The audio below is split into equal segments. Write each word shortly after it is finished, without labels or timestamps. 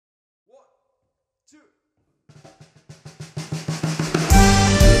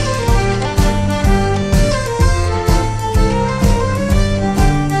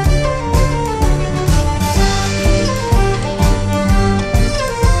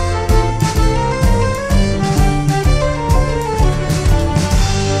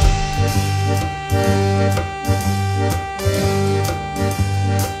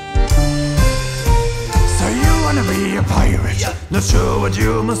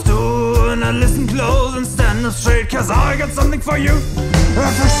must do, and I listen close and stand up straight, cause I got something for you.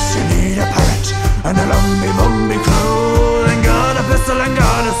 First you need a parrot and a lumpy crew, then got a pistol and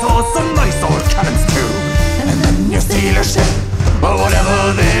got a sword, some nice old cannons too. And then you steal a ship, or whatever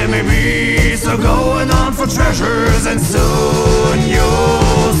they may be, so going on for treasures and soon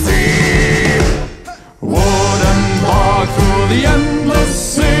you'll see. Wood and bark through the endless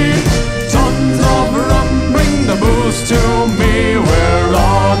sea, tons of rum, bring the booze to me. We're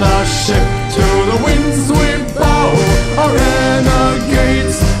on a ship, to the winds we bow, our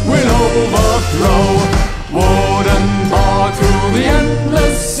renegades will overthrow. Wood and bark through the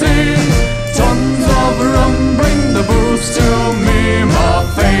endless sea, tons of rum, bring the booze to me. My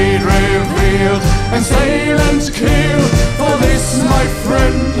fate revealed, and sail and kill, for this, my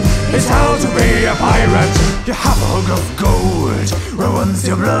friend, is how to be a pirate. You have a hug of gold, where once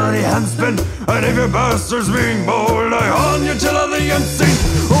your bloody hands been, and if your bastards being bold, I horn you till the end sing.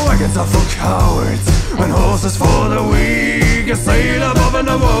 Wagons are for cowards, and horses for the weak. A sail above and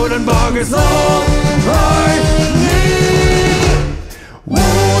a wood and bog is all I need.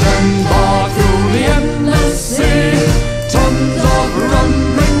 Wood and bark through the endless sea, tons of rum,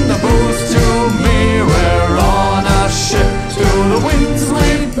 bring the booze to me. We're on a ship, to the winds we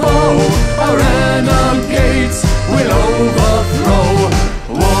blow, our renegades will overthrow.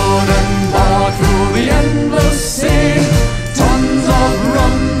 Wood and bark through the endless sea, tons of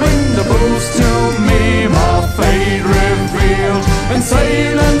rum, bring the booze to me. My fate revealed, and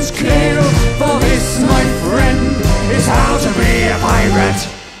sail and kill, for this, my friend, is how to be a pirate.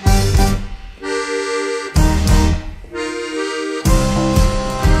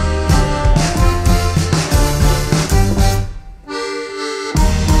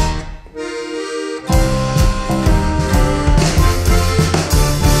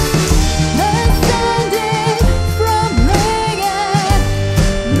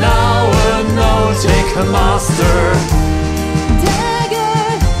 Master, dagger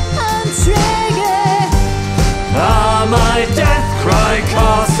and trigger, my death cry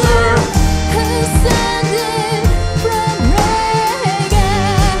caster. ascended from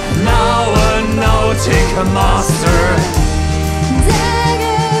Reagan. Now a nautic master,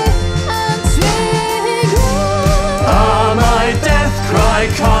 Dagger and trigger, my death cry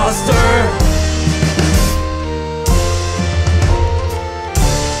caster.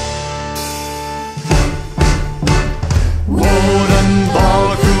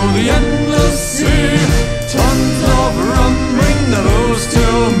 The endless sea, tons of rum, bring the booze to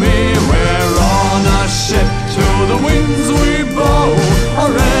me. We're on a ship, to the winds we bow,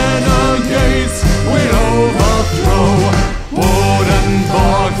 our renegades will overthrow. Wood and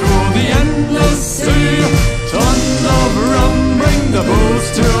bark through the endless sea, tons of rum, bring the booze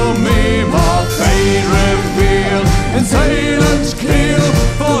to me. My fate revealed, and sail and kill,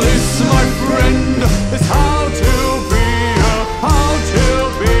 for this, my friend, is how to be.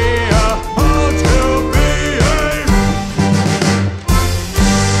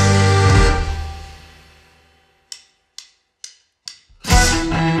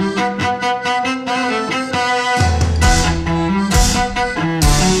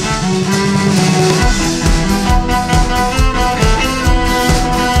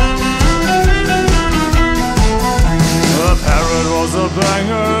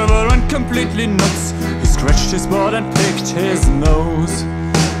 Completely nuts, he scratched his butt and picked his nose.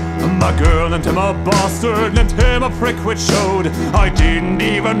 My girl named him a bastard, named him a prick, which showed I didn't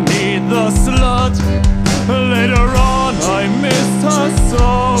even need the slut. Later on I missed her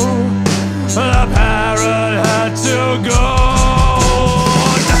so, the parrot had to go.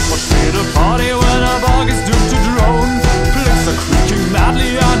 That's what made a party when a bog is doomed to drone. Flicks are creaking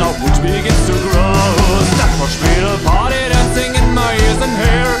madly and our wood begins to grow. That's what made a party, dancing in my ears and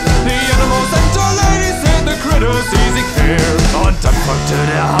hair. The animals and the ladies and the critters easy care. Und dann folgte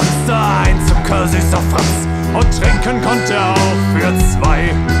der Hamster ein zum Süßer Franz, und trinken konnte er auch für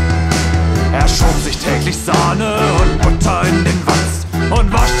zwei. Er schob sich täglich Sahne und Butter in den Wanst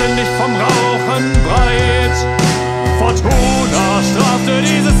und war ständig vom Rauchen breit. Fortuna strafte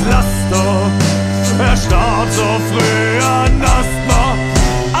dieses Laster, er starb so früh an Asthma,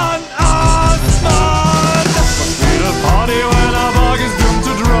 an Asthma. That's what made a party when our bog is doomed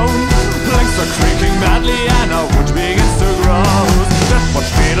to drone. Planks are creaking madly and our wood begins to grow. That's what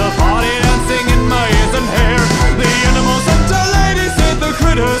made a party, dancing in my ears and hair. The animals and the ladies and the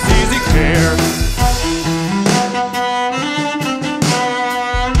critters easy care.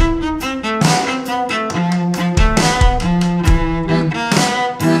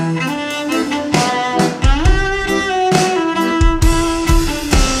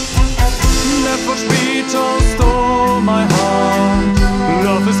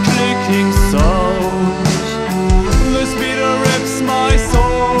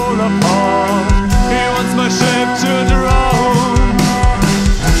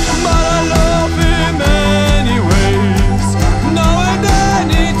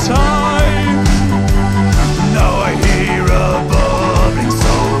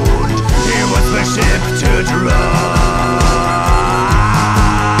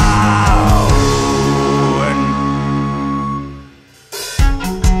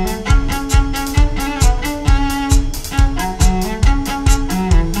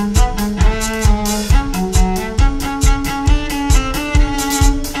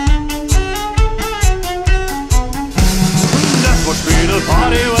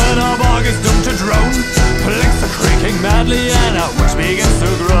 dancing madly and our wish begins to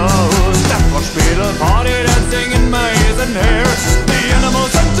grow. Step watch beetle party dancing in maize and hair. The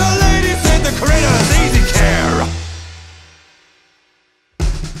animals and the ladies say the creator's easy care.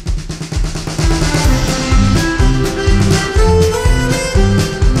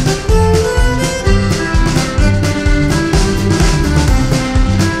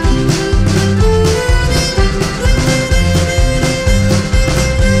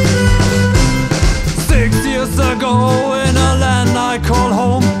 In a land I call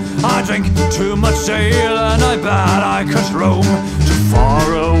home, I drink too much ale and I bet I could roam to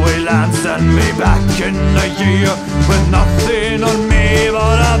faraway lands. Send me back in a year with nothing on me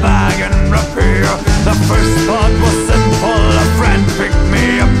but a bag and repair. The first part was simple, a friend picked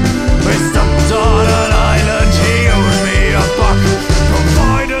me up. We stopped on an island, he owed me a buck.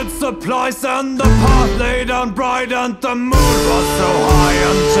 Provided supplies and the path lay down bright, and the moon was so high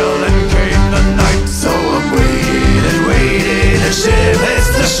until then came the night. So I'm waiting and waiting, the ship hits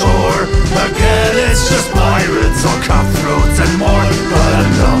the shore. Again it's just pirates or cutthroats and more. But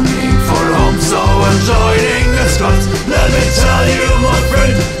I'm longing for home, so I'm joining the Scots. Let me tell you, my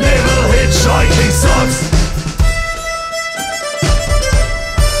friend, naval hitchhiking sucks.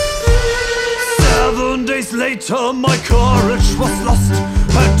 7 days later my courage was lost.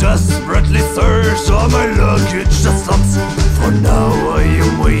 I desperately searched all my luggage just lost. For now I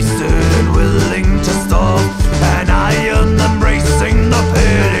am wasted and willing to stop, and I am embracing the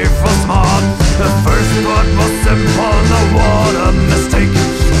pitiful smog. The first part was simple, no what a mistake.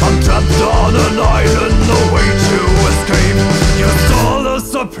 I'm trapped on an island, no way to escape. Used all the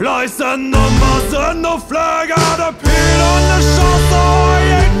supplies and no mast and no flag. I'd appeared on the shore, so I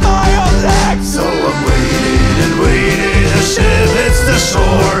ate my own legs. So I'm waiting and waiting, the ship hits the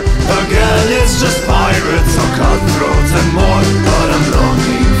shore. Again it's just pirates or cutthroats and more. But I'm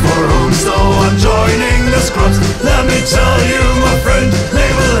longing for home, so I'm joining the scrubs. Let me tell you, my friend,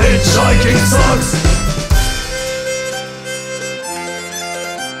 naval hitchhiking sucks.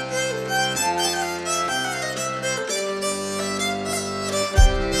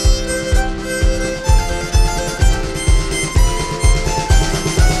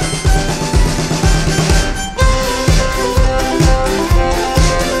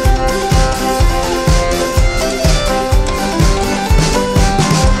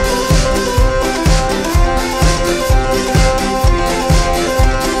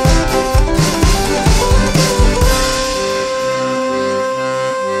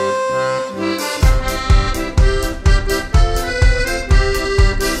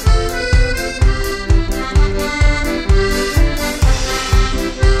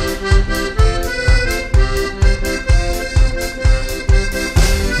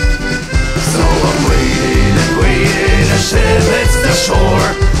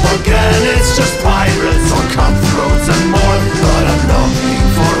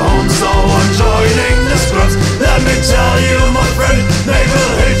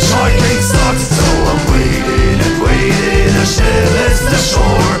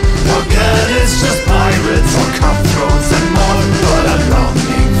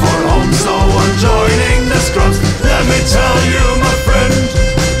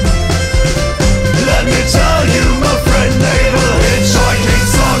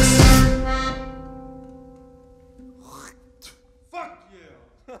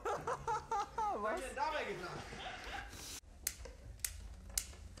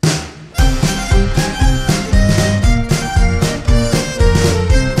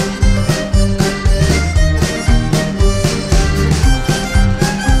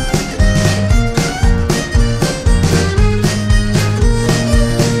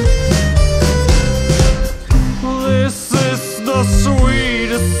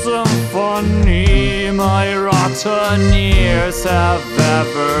 ears have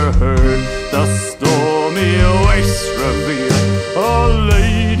ever heard. The stormy waves reveal a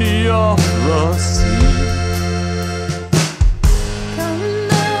lady of the sea. Come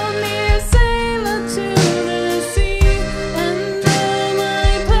down, dear sailor, to the sea, and all my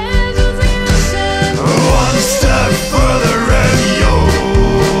pleasures you shall. One step further and you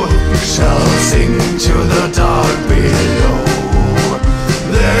shall sing to the dark below.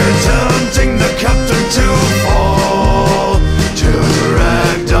 They're tempting the captain to fall, to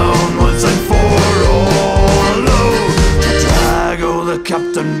drag down once and for all, oh, to drag the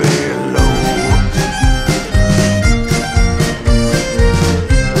captain below.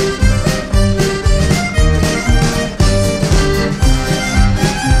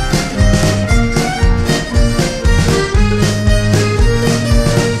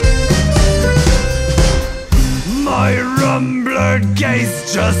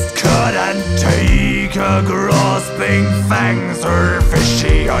 gaze just couldn't take her grasping fangs, her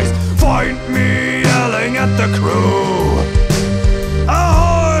fishy eyes find me yelling at the crew.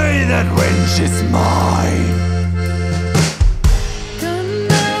 Ahoy, that wench is mine. Come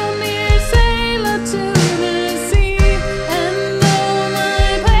down, dear sailor, to the sea, and all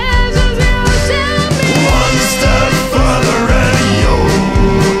my pleasures you shall be. One step further and you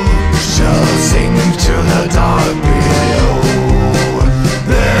shall sink to the dark below.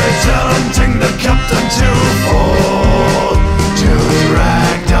 They're chanting the captain to fall, to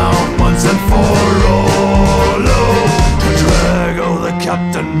drag down once and for all, oh, to drag the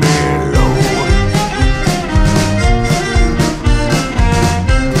captain below.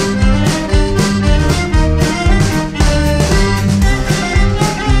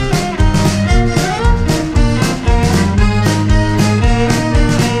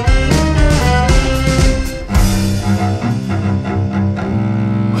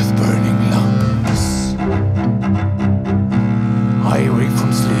 With burning lungs, I wake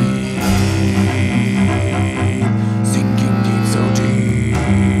from sleep, sinking deep so deep,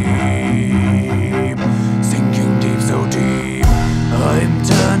 sinking deep so deep. I'm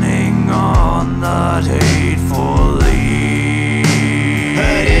turning on that hateful leaf.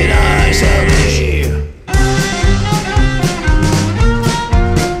 Headed I shall be.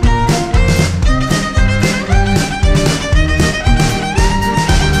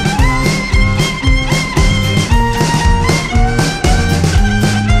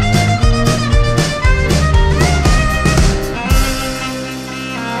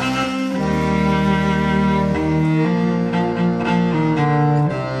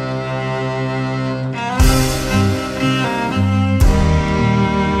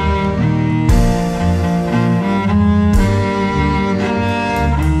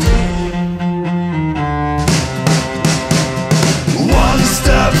 One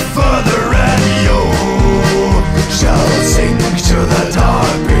step further and you shall sink to the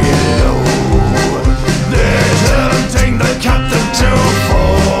dark below. They're tempting the captain to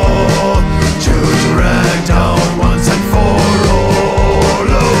fall, to drag down once and for all,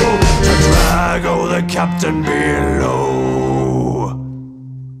 oh, to drag the captain below.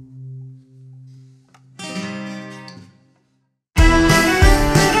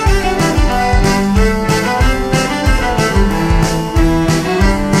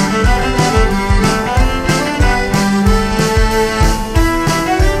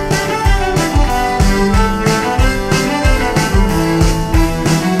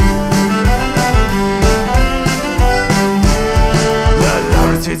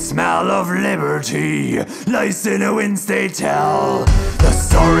 The smell of liberty lies in the winds they tell, the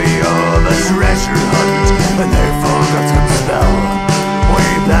story of a treasure hunt and their forgotten spell. We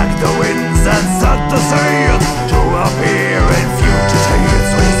black the winds and set the sails to appear in future tales.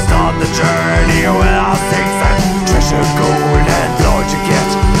 We start the journey with our stakes and treasure, gold and glory to get.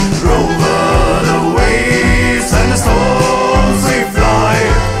 Over the waves and the storms we fly,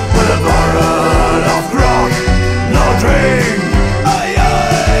 with a barrel of grog, no drink.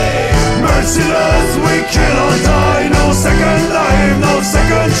 Merciless, we kill or die. No second life, no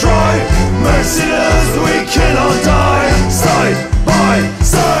second try. Merciless, we kill or die. Side by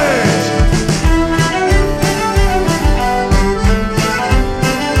side.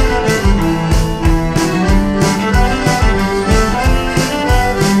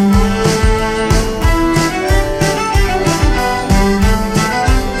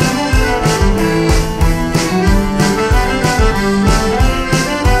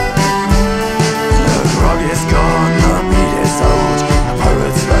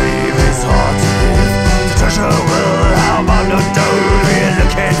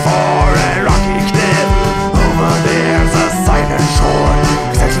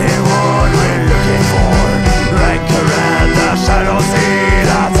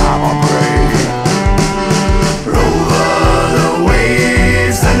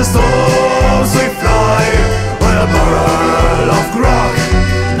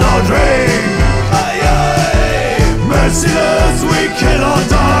 Merciless, we kill or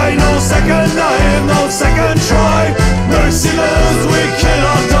die. No second life, no second try. Merciless, we kill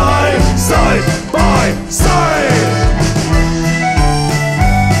or die. Side by side.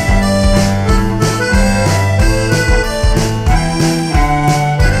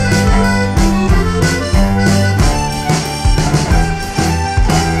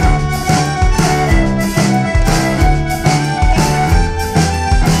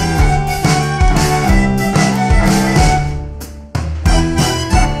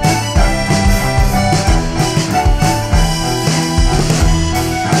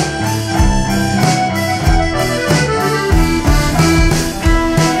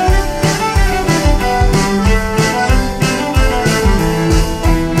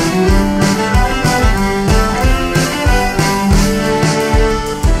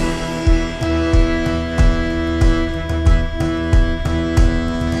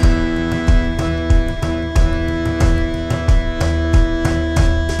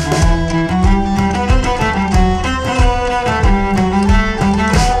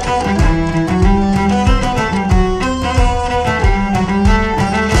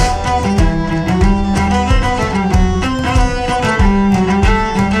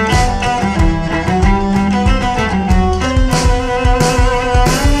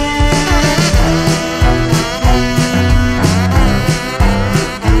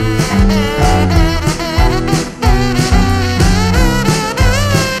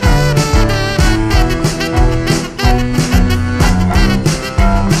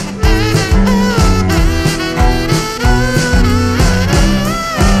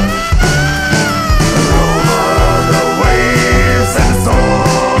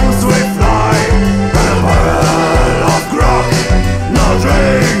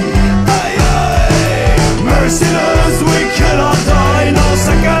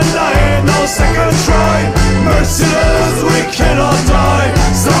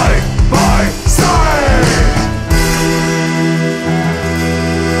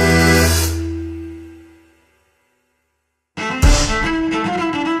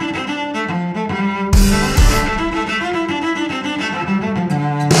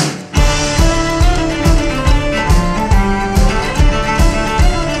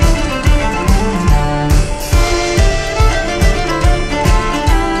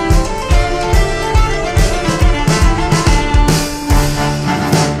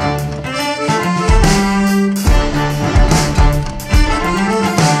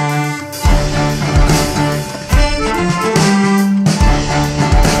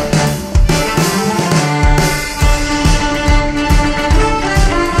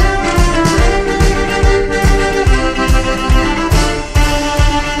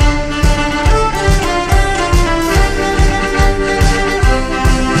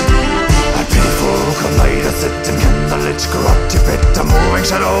 karate pit, a moving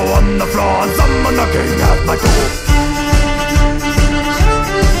shadow on the floor, and someone knocking at my door.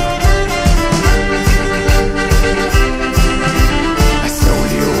 I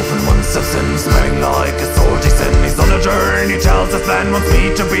slowly open one substance, smelling like a salty sin. He's on a journey, tells his plan, wants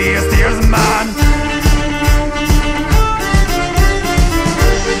me to be a steersman.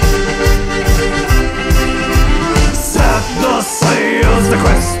 Set the sails, the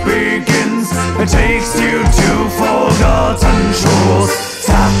quest begins. It takes you to forgotten shores.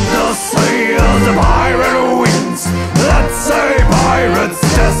 Set the sails, the pirate wins. That's a pirate's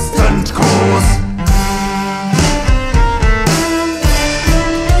destined course.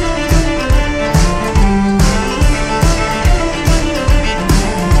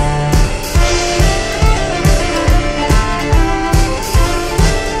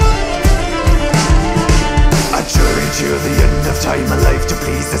 To the end of time, a life to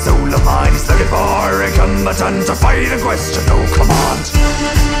please the soul of mine. He's looking for a combatant to fight and question no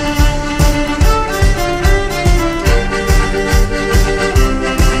command.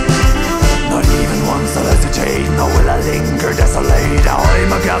 Not even once I'll hesitate, nor will I linger desolate.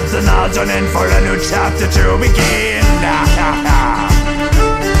 I'm a captain, I'll join in for a new chapter to begin.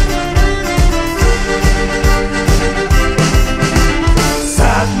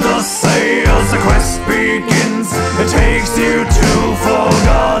 Set the sails, the quest begins. It takes you to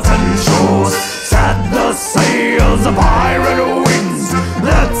forgotten shores. Set the sails, a pirate wins.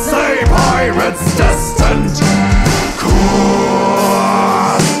 That's a pirate's destined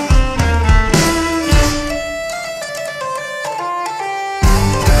course.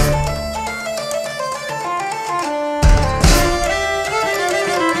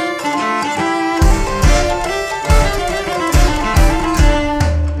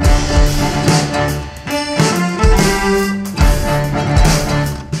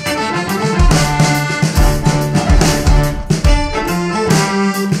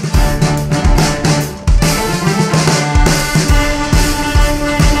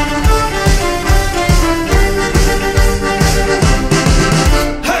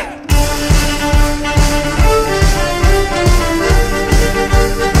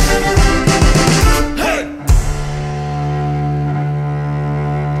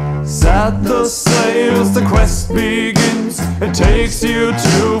 Set the sails, the quest begins. It takes you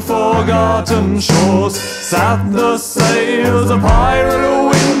to forgotten shores. Set the sails, a pirate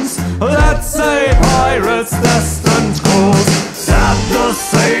wins. That's a pirate's destined course. Set the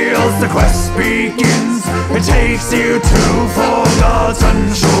sails, the quest begins. It takes you to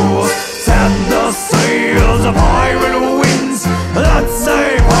forgotten shores. Set the sails, a pirate wins. That's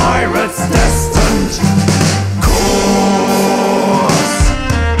a pirate's destined course.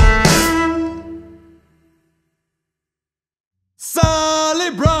 Sally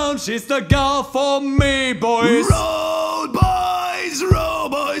Brown, she's the girl for me, boys. Row, boys, row,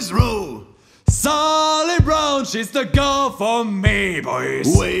 boys, row. Sally Brown, she's the girl for me, boys.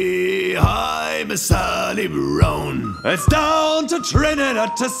 Way high, Miss Sally Brown. It's down to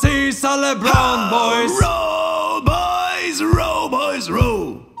Trinidad to see Sally Brown, boys. Row, boys, row, boys,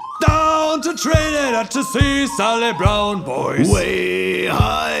 row. Down to Trinidad to see Sally Brown, boys. Way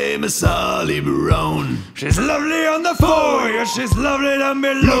high, Miss Sally Brown. She's lovely on the fore, yeah, she's lovely down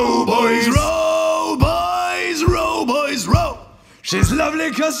below, boys. Row, boys, row, boys, row. She's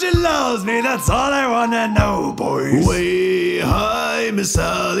lovely cause she loves me, that's all I wanna know, boys. Way high, Miss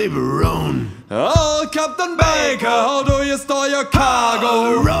Sally Brown. Oh, Captain Baker, how do you store your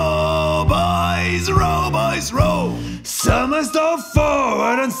cargo? Row, boys, row, boys, row. Some are stow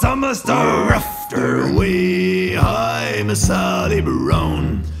forward and some are stow rafter. Way high, Miss Sally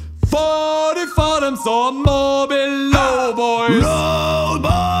Brown. 40 for them, so more below, boys. Row,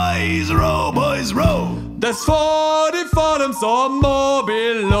 boys, row, boys, row. There's 40 for them, so more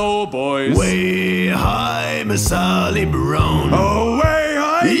below, boys. Way high, Miss Sally Brown. Oh, way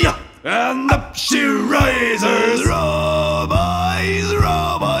high, Yeah. and up she rises. Row, boys,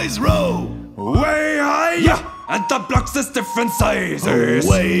 row, boys, row. Way high, Yeah. and the blocks is different sizes.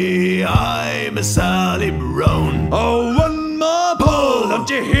 Way high, Miss Sally Brown. Oh, one more pull, don't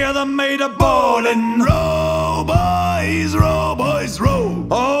you hear them made a ballin'? Row, boys, row, boys, row.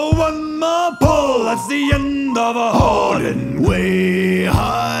 Oh, one more pull, that's the end of a haulin'. Way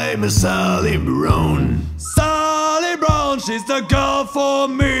high, Miss Sally Brown. Sally Brown, she's the girl for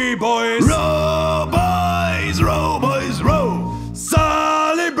me, boys. Row, boys, row, boys, row.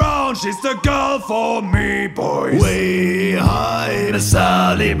 Sally Brown, she's the girl for me, boys. Way high, Miss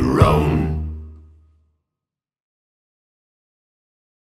Sally Brown.